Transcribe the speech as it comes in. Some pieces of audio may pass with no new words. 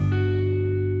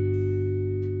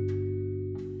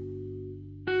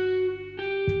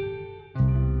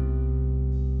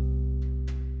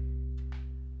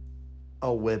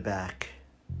Oh, we're back.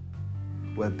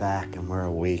 We're back and we're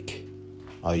awake.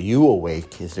 Are you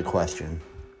awake is the question.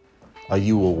 Are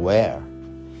you aware?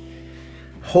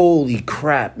 Holy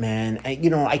crap, man.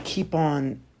 I keep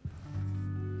on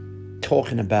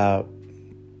talking about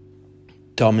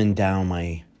dumbing down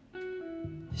my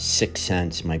sixth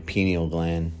sense, my pineal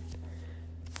gland.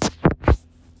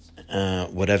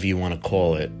 Whatever you want to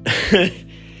call it.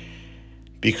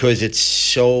 Because it's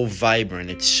so vibrant.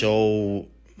 It's so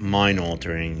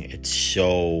mind-altering. It's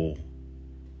so...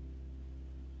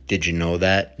 Did you know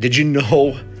that? Did you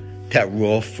know that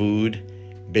raw food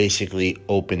basically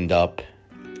opened up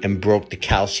and broke the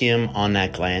calcium on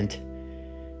that gland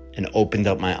and opened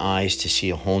up my eyes to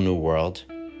see a whole new world?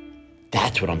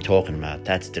 That's what I'm talking about.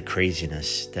 That's the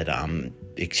craziness that I'm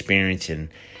experiencing.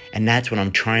 And that's what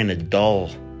I'm trying to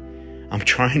dull. I'm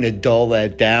trying to dull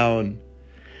that down.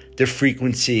 The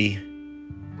frequency,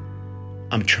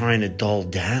 I'm trying to dull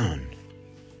down.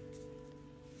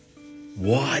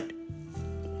 What?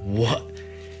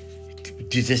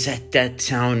 Does that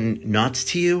sound nuts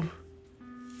to you?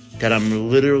 That I'm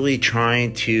literally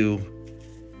trying to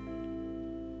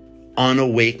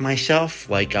unawake myself,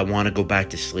 like I want to go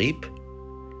back to sleep,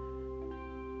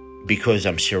 because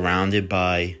I'm surrounded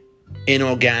by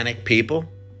inorganic people?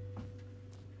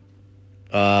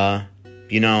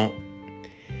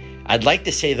 I'd like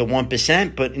to say the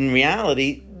 1%, but in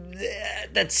reality,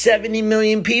 that's 70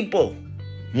 million people.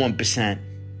 1%.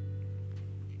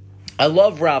 I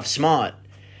love Ralph Smart.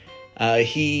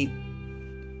 He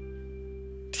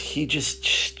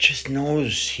just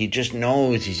knows. He just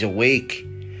knows. He's awake.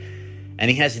 And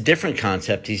he has a different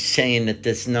concept. He's saying that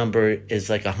this number is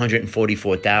like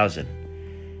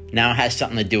 144,000. Now it has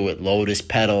something to do with lotus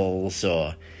petals,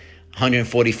 or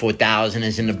 144,000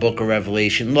 is in the book of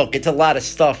Revelation. Look, it's a lot of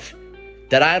stuff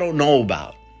that I don't know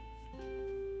about.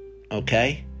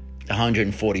 Okay?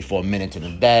 144 minutes in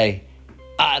a day.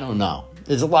 I don't know.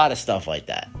 There's a lot of stuff like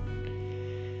that.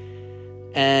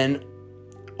 And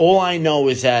all I know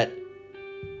is that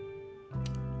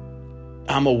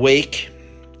I'm awake.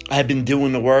 I've been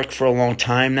doing the work for a long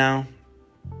time now.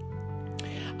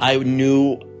 I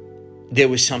knew there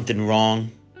was something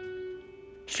wrong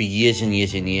for years and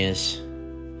years and years.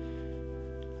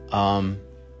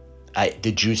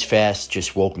 The juice fast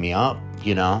just woke me up,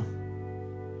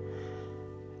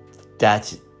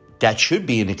 That should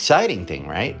be an exciting thing,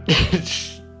 right?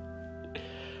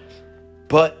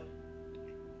 But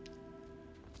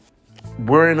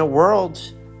we're in a world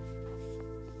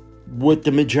with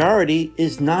the majority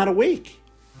is not awake.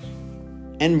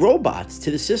 And robots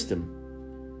to the system.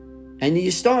 And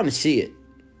you're starting to see it.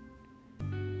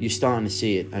 You're starting to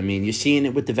see it. I mean, you're seeing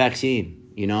it with the vaccine.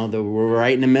 We're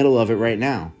right in the middle of it right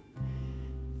now.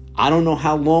 I don't know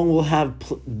how long we'll have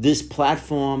these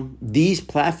platforms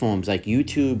like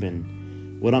YouTube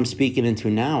and what I'm speaking into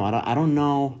now. I don't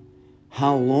know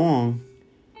how long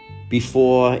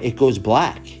before it goes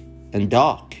black and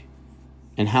dark.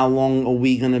 And how long are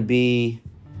we going to be...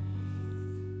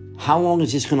 How long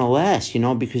is this going to last,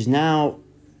 Because now,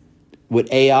 with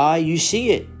AI, you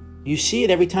see it. You see it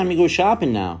every time you go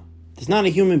shopping now. There's not a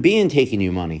human being taking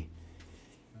you money.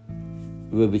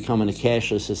 We're becoming a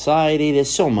cashless society. There's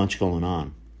so much going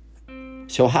on.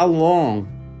 So how long?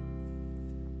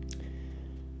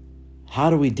 How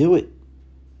do we do it?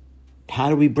 How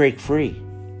do we break free?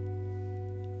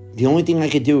 The only thing I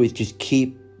could do is just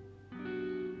keep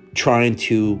trying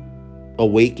to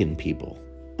awaken people.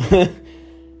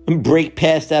 And break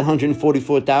past that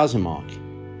 144,000 mark.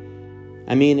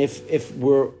 I mean, if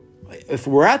we're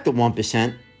at the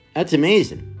 1%, that's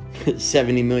amazing.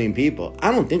 70 million people.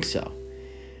 I don't think so.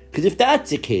 Because if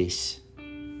that's the case,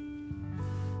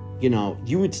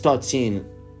 you would start seeing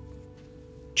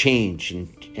change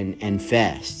and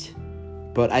fast.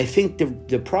 But I think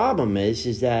the problem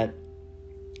is that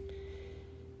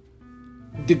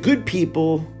the good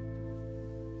people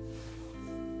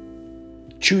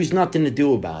choose nothing to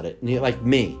do about it. Like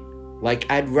me. Like,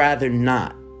 I'd rather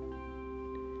not.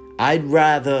 I'd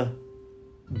rather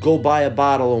go buy a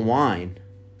bottle of wine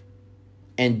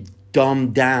and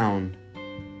dumb down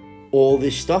all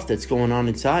this stuff that's going on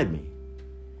inside me.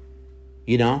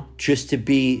 Just to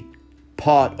be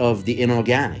part of the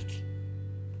inorganic.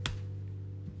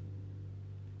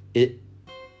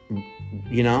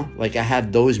 Like I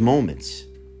have those moments.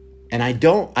 And I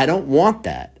don't want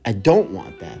that. I don't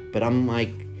want that. But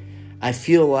I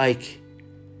feel like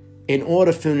in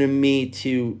order for me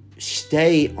to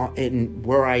stay in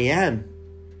where I am,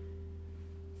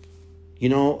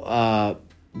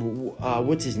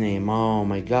 what's his name? Oh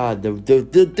my God,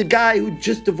 the guy who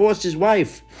just divorced his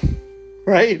wife,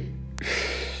 right?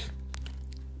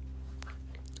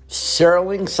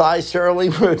 Serling, Cy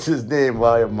Serling, what's his name?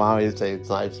 Well, your mommy would say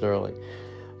Cy Serling.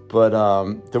 But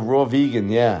the raw vegan,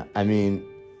 yeah. I mean,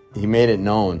 he made it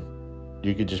known.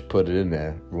 You could just put it in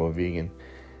there, raw vegan.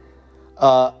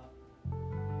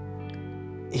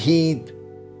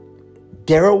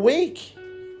 They're awake.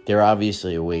 They're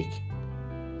obviously awake.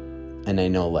 And I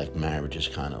know, like, marriage is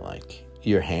kind of like,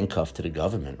 you're handcuffed to the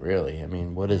government, really. I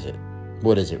mean, what is it?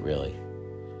 What is it, really?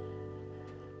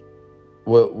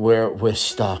 We're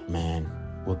stuck, man.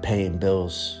 We're paying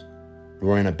bills.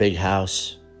 We're in a big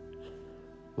house.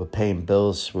 We're paying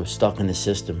bills. We're stuck in the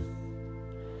system.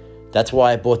 That's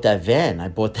why I bought that van. I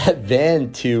bought that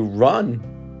van to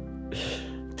run.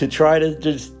 To try to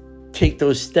just take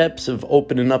those steps of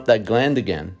opening up that gland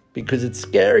again. Because it's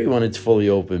scary when it's fully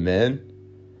open, man.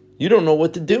 You don't know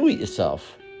what to do with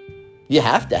yourself. You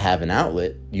have to have an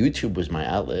outlet. YouTube was my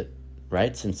outlet,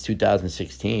 right? Since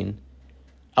 2016.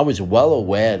 I was well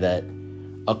aware that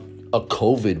a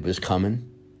COVID was coming.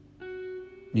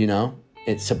 You know?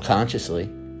 It subconsciously.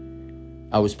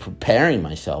 I was preparing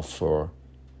myself for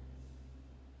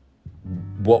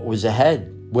what was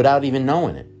ahead without even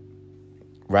knowing it.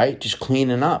 Right? Just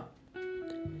cleaning up.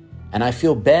 And I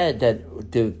feel bad that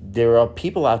there are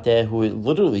people out there who are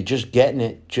literally just getting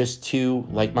it just to,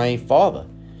 like my father,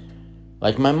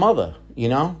 like my mother, you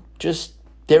know? Just,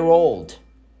 they're old.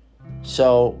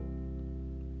 So,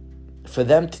 for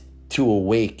them to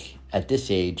awake at this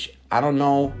age, I don't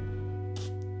know.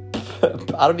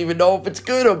 I don't even know if it's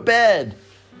good or bad.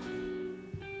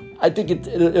 I think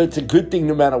it's a good thing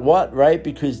no matter what, right?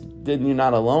 Because then you're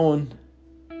not alone.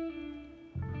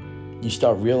 You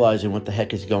start realizing what the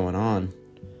heck is going on.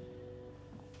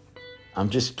 I'm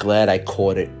just glad I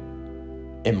caught it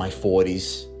in my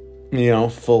 40s, you know,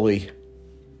 fully.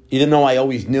 Even though I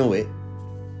always knew it.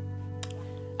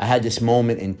 I had this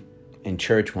moment in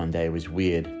church one day. It was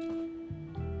weird.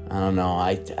 I don't know.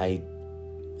 I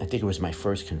think it was my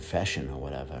first confession or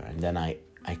whatever. And then I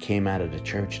came out of the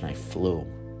church and I flew.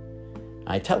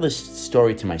 I tell this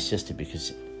story to my sister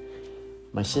because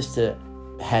my sister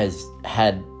has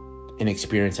had an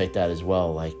experience like that as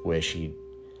well, like where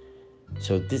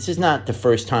so this is not the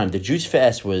first time. The juice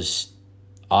fast was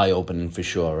eye-opening for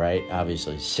sure, right?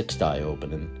 Obviously, sixth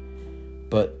eye-opening.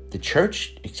 But the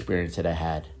church experience that I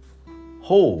had,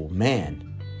 oh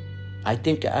man, I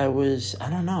think I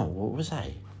don't know, what was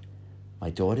I?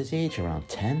 My daughter's age, around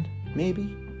 10,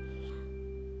 maybe?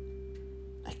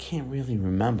 I can't really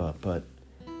remember, but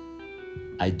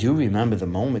I do remember the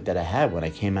moment that I had when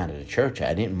I came out of the church.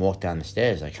 I didn't walk down the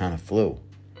stairs. I kind of flew.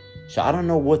 So I don't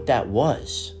know what that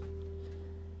was.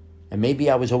 And maybe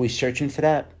I was always searching for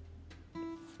that.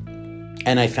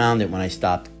 And I found it when I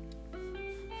stopped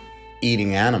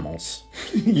eating animals,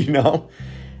 you know?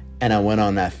 And I went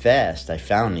on that fast. I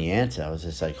found the answer. I was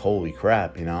just like, holy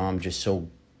crap, you know? I'm just so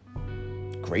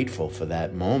grateful for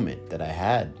that moment that I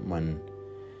had when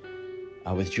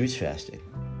I was juice fasting.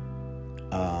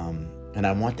 And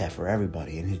I want that for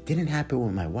everybody. And it didn't happen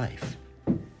with my wife.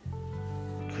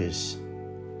 Because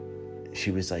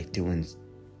she was like doing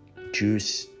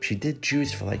juice. She did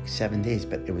juice for like 7 days,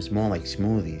 but it was more like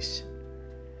smoothies.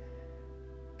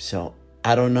 So,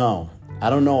 I don't know. I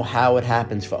don't know how it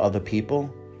happens for other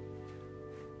people.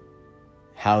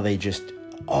 How they just,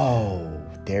 oh,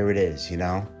 there it is, you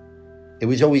know? It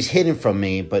was always hidden from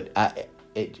me, but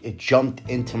it jumped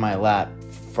into my lap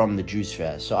from the juice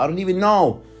fast. So I don't even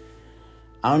know.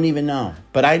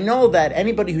 But I know that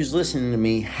anybody who's listening to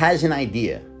me has an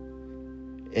idea,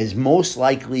 is most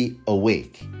likely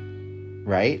awake,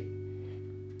 right?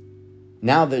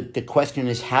 Now the question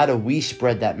is, how do we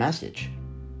spread that message?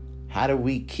 How do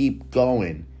we keep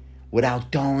going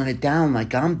without doling it down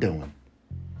like I'm doing?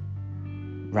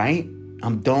 Right?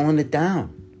 I'm doling it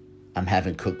down. I'm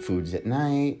having cooked foods at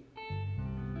night.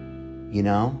 You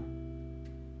know?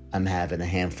 I'm having a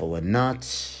handful of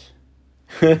nuts.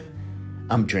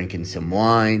 I'm drinking some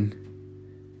wine.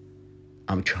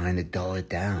 I'm trying to dull it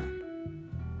down.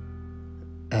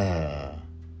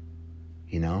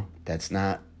 You know, it's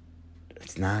not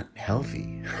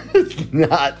healthy.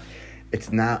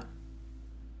 It's not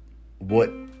what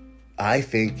I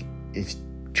think is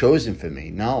chosen for me.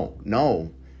 No.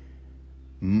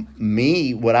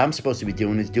 Me, what I'm supposed to be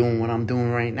doing is doing what I'm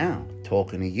doing right now.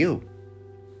 Talking to you.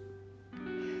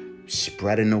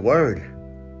 Spreading the word.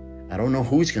 I don't know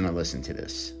who's going to listen to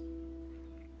this.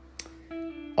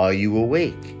 Are you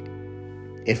awake?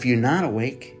 If you're not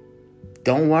awake,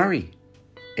 don't worry.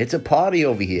 It's a party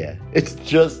over here. It's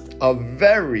just a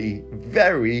very,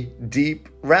 very deep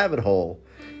rabbit hole.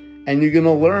 And you're going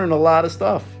to learn a lot of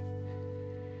stuff.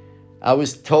 I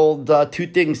was told two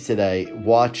things today.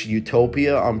 Watch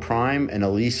Utopia on Prime and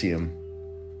Elysium.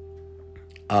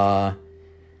 Oh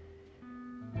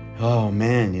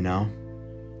man, you know.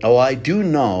 Oh, I do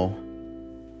know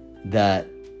that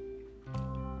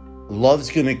love's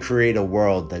going to create a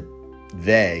world that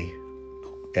they,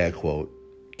 air quote,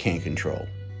 can't control.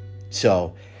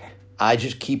 So I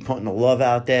just keep putting the love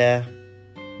out there.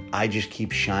 I just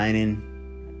keep shining.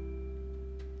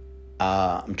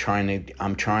 I'm trying to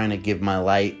give my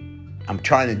light. I'm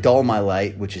trying to dull my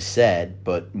light, which is sad.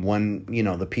 But when, you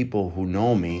know, the people who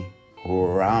know me, who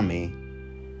are around me,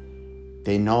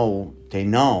 they know.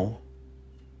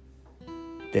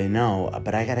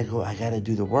 But I gotta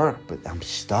do the work. But I'm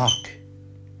stuck,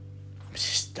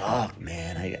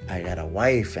 man. I got a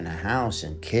wife and a house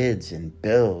and kids and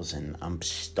bills, and I'm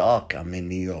stuck. I'm in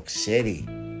New York City.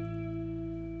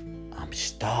 I'm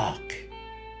stuck.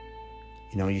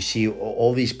 You know, you see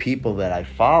all these people that I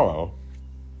follow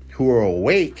who are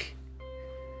awake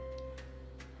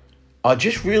are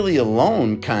just really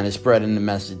alone, kind of spreading the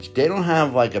message. They don't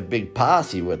have like a big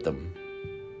posse with them.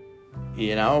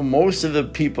 You know, most of the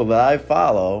people that I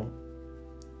follow,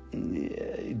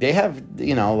 they have,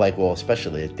 you know, like, well,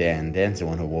 especially Dan. Dan's the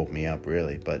one who woke me up,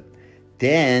 really. But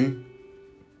Dan,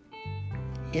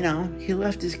 you know, he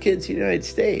left his kids in the United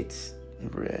States.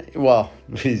 Well,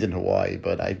 he's in Hawaii,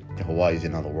 but Hawaii's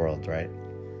another world, right?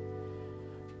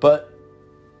 But,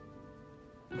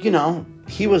 you know,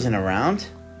 he wasn't around.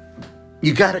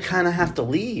 You gotta kind of have to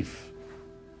leave.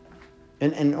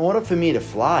 And in order for me to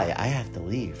fly, I have to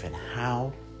leave. And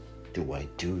how do I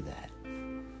do that?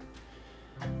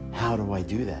 How do I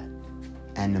do that?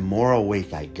 And the more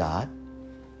awake I got,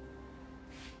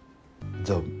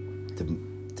 the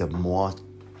more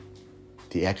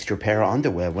the extra pair of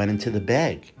underwear went into the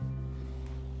bag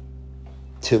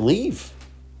to leave.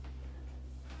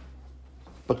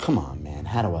 But come on, man,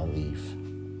 how do I leave?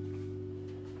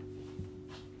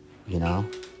 You know?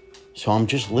 So I'm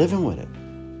just living with it.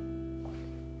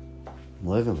 I'm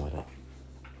living with it.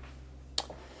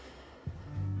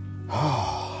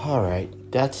 Oh, all right.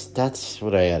 That's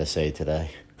what I gotta say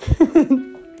today.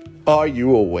 Are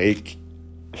you awake?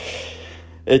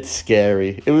 It's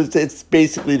scary. It's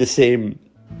basically the same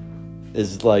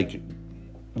as like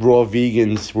raw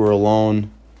vegans were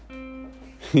alone.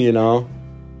 You know?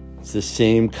 It's the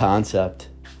same concept.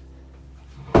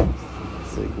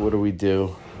 It's like, what do we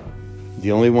do?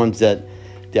 The only ones that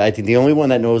I think the only one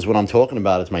that knows what I'm talking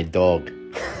about is my dog.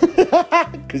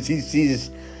 Because he sees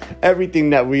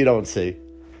everything that we don't see.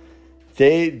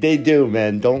 They do,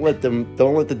 man. Don't let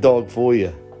the dog fool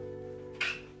you.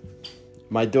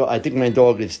 I think my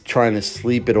dog is trying to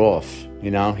sleep it off.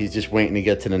 You know, he's just waiting to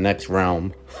get to the next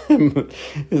realm.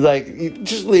 He's like,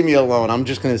 just leave me alone. I'm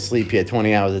just gonna sleep here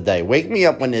 20 hours a day. Wake me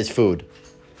up when there's food.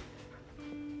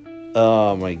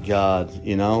 Oh my God,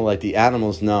 you know, like the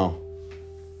animals know.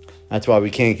 That's why we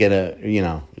can't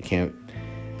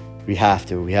we have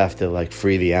to like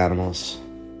free the animals.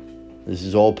 This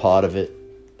is all part of it.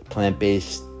 The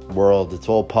plant-based world, it's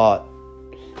all part.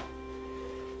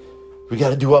 We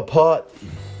got to do our part.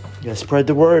 We got to spread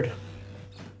the word.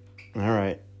 All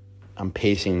right. I'm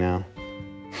pacing now.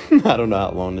 I don't know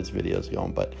how long this video is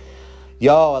going, but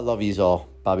yo, I love yous all.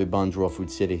 Bobby Buns, Raw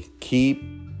Food City. Keep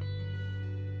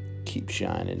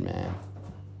shining, man.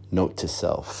 Note to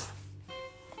self.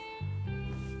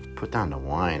 Put down the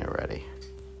wine already.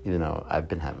 You know, I've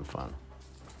been having fun.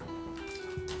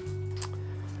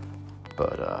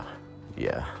 But,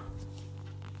 yeah.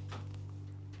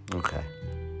 Okay.